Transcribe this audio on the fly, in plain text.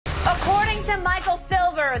According to Michael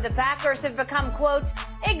Silver, the Packers have become, quote,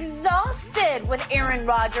 exhausted with Aaron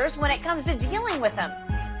Rodgers when it comes to dealing with him.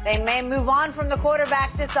 They may move on from the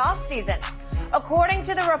quarterback this offseason. According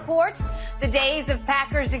to the report, the days of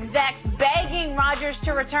Packers execs begging Rodgers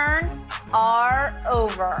to return are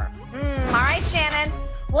over. All right, Shannon,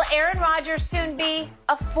 will Aaron Rodgers soon be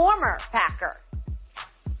a former Packer?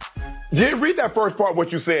 Read that first part,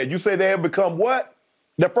 what you said. You said they have become what?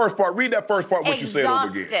 That first part. Read that first part, what you said over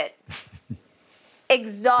again.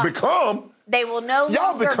 Exhausted. Become? They will no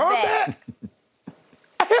Y'all longer become beg.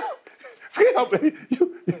 That?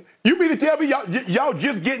 You mean to tell me y'all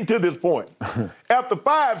just getting to this point? After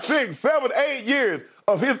 5, 6, 7, 8 years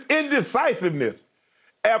of his indecisiveness,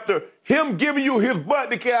 after him giving you his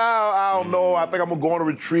butt to care, I don't know, I think I'm going to go on a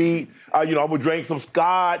retreat, I'm going to drink some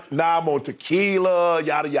scotch, now I'm on tequila,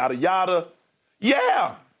 yada, yada, yada.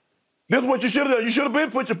 Yeah, this is what you should have done. You should have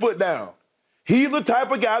been put your foot down. He's the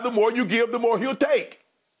type of guy, the more you give, the more he'll take.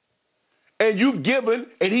 And you've given,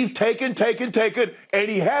 and he's taken, and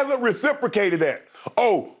he hasn't reciprocated that.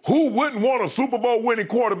 Oh, who wouldn't want a Super Bowl winning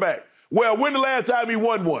quarterback? Well, when the last time he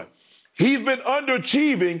won one? He's been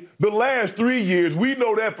underachieving the last 3 years. We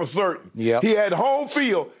know that for certain. Yep. He had home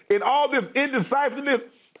field, and all this indecisiveness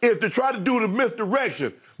is to try to do the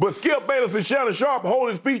misdirection. But Skip Bayless and Shannon Sharp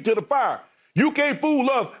hold his feet to the fire. You can't fool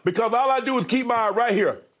us because all I do is keep my eye right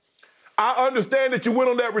here. I understand that you went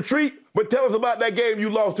on that retreat, but tell us about that game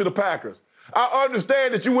you lost to the Packers. I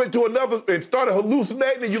understand that you went to another and started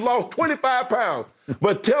hallucinating and you lost 25 pounds.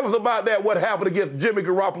 But tell us about that, what happened against Jimmy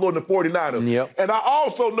Garoppolo and the 49ers. Yep. And I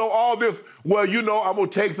also know all this, well, I'm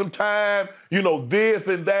going to take some time, this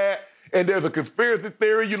and that. And there's a conspiracy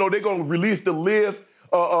theory, they're going to release the list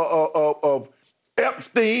of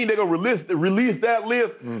Epstein. They're going to release that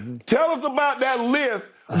list. Mm-hmm. Tell us about that list,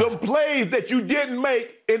 the plays that you didn't make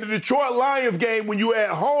in the Detroit Lions game when you were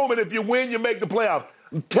at home, and if you win, you make the playoffs.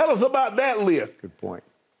 Tell us about that list. Good point.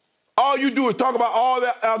 All you do is talk about all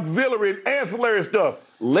that auxiliary and ancillary stuff.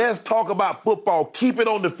 Let's talk about football. Keep it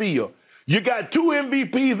on the field. You got 2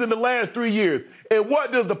 MVPs in the last 3 years. And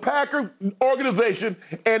what does the Packer organization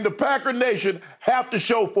and the Packer Nation have to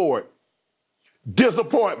show for it?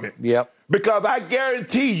 Disappointment. Yep. Because I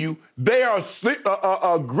guarantee you they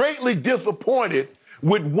are greatly disappointed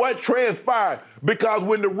with what transpired. Because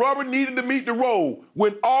when the rubber needed to meet the road,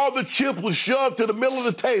 when all the chips were shoved to the middle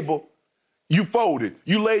of the table, you folded.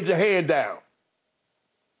 You laid your hand down.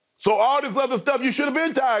 So all this other stuff, you should have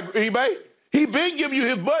been tired, eBay. He been giving you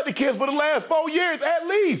his butt to kiss for the last 4 years at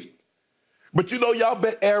least. But y'all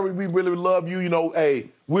bet Aaron, we really love you. Hey,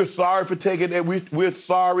 we're sorry for taking that. We're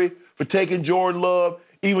sorry for taking Jordan Love,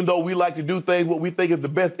 even though we like to do things what we think is the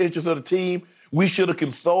best interest of the team. We should have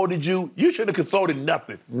consulted you. You should have consulted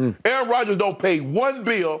nothing. Aaron Rodgers don't pay one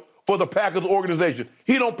bill for the Packers organization.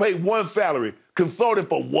 He don't pay one salary. Consulted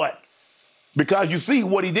for what? Because you see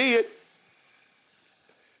what he did.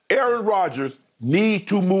 Aaron Rodgers needs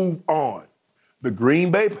to move on. The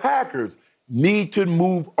Green Bay Packers need to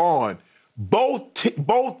move on. Both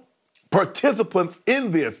participants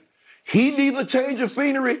in this, he needs a change of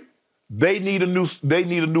scenery. They need a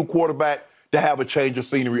new quarterback to have a change of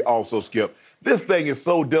scenery also, Skip. This thing is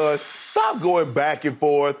so done. Stop going back and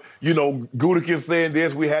forth. Gutekunst saying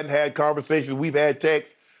this. We hadn't had conversations. We've had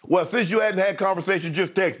texts. Well, since you hadn't had conversations,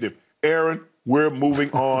 just text him. Aaron, we're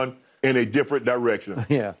moving on in a different direction.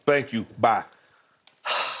 Yeah. Thank you. Bye.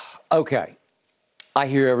 Okay. I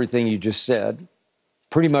hear everything you just said.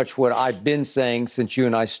 Pretty much what I've been saying since you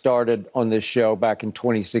and I started on this show back in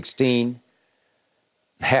 2016.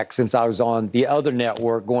 Heck, since I was on the other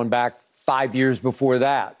network going back 5 years before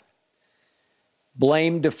that.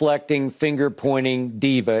 Blame-deflecting, finger-pointing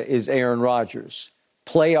diva is Aaron Rodgers.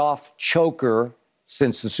 Playoff choker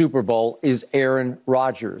since the Super Bowl is Aaron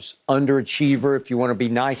Rodgers. Underachiever, if you want to be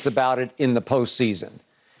nice about it, in the postseason.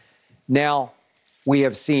 Now, we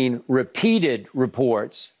have seen repeated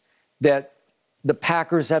reports that the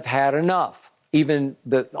Packers have had enough. Even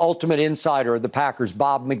the ultimate insider of the Packers,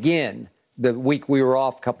 Bob McGinn, the week we were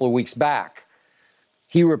off a couple of weeks back,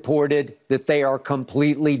 he reported that they are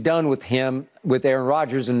completely done with him, with Aaron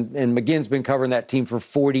Rodgers, and McGinn's been covering that team for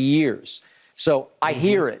 40 years. So I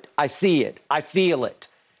hear it, I see it, I feel it.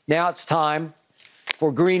 Now it's time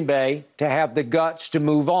for Green Bay to have the guts to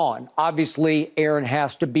move on. Obviously, Aaron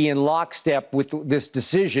has to be in lockstep with this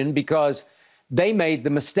decision because they made the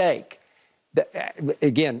mistake.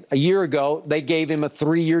 Again, a year ago, they gave him a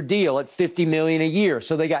 3-year deal at $50 million a year.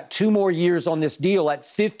 So they got 2 more years on this deal at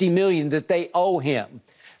 $50 million that they owe him.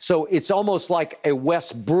 So it's almost like a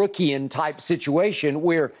Westbrookian type situation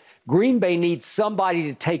where Green Bay needs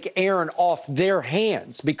somebody to take Aaron off their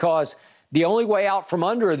hands because The only way out from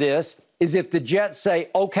under this is if the Jets say,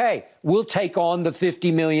 okay, we'll take on the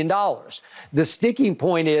 $50 million. The sticking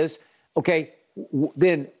point is, okay,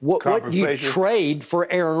 then what do you trade for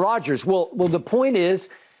Aaron Rodgers? Well, the point is,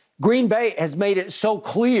 Green Bay has made it so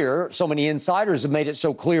clear, so many insiders have made it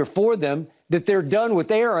so clear for them that they're done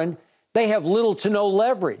with Aaron. They have little to no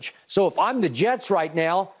leverage. So if I'm the Jets right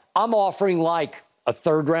now, I'm offering like a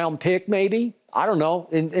third-round pick maybe. I don't know.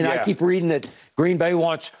 And I keep reading that Green Bay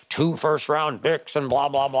wants 2 first-round picks and blah,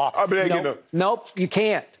 blah, blah. Nope, you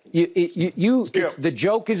can't. The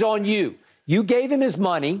joke is on you. You gave him his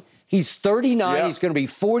money. He's 39. Yeah. He's going to be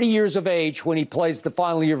 40 years of age when he plays the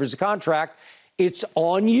final year of his contract. It's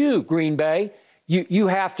on you, Green Bay. You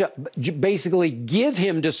have to basically give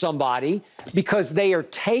him to somebody because they are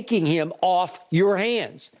taking him off your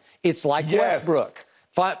hands. It's like Westbrook.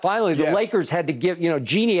 Finally, the Lakers had to give,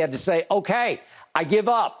 Genie had to say, okay, I give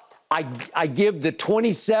up. I give the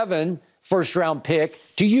 27 first-round pick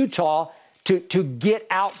to Utah to get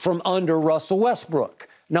out from under Russell Westbrook.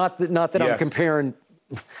 Not that I'm comparing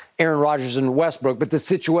Aaron Rodgers and Westbrook, but the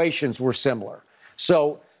situations were similar.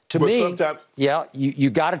 So, to me, you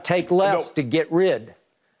got to take less to get rid.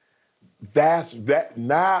 Now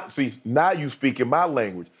you speak in my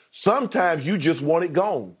language. Sometimes you just want it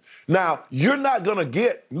gone. Now, you're not going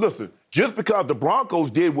to listen, just because the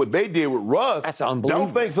Broncos did what they did with Russ, that's unbelievable.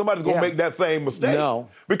 Don't think somebody's going to make that same mistake. No.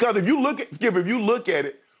 Because if you look at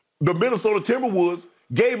it, the Minnesota Timberwolves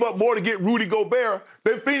gave up more to get Rudy Gobert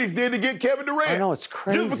than Phoenix did to get Kevin Durant. I know, it's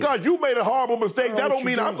crazy. Just because you made a horrible mistake, that don't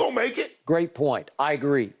mean I'm going to make it. Great point. I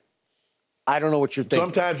agree. I don't know what you're thinking.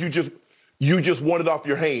 Sometimes you just want it off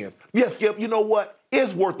your hands. Yes, Skip, you know what?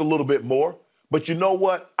 It's worth a little bit more. But you know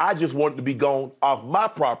what? I just want it to be gone off my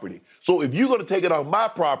property. So if you're going to take it off my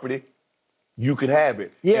property, you can have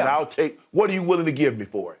it. Yeah. And I'll take, what are you willing to give me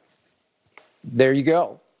for it? There you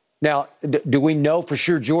go. Now, do we know for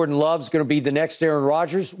sure Jordan Love's going to be the next Aaron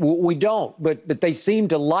Rodgers? We don't, but they seem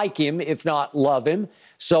to like him, if not love him.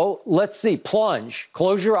 So let's see. Plunge.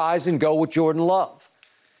 Close your eyes and go with Jordan Love.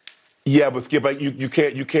 Yeah, but Skip,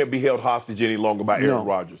 you can't be held hostage any longer by Aaron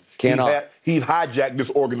Rodgers. Cannot. He's hijacked this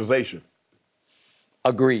organization.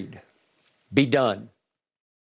 Agreed. Be done.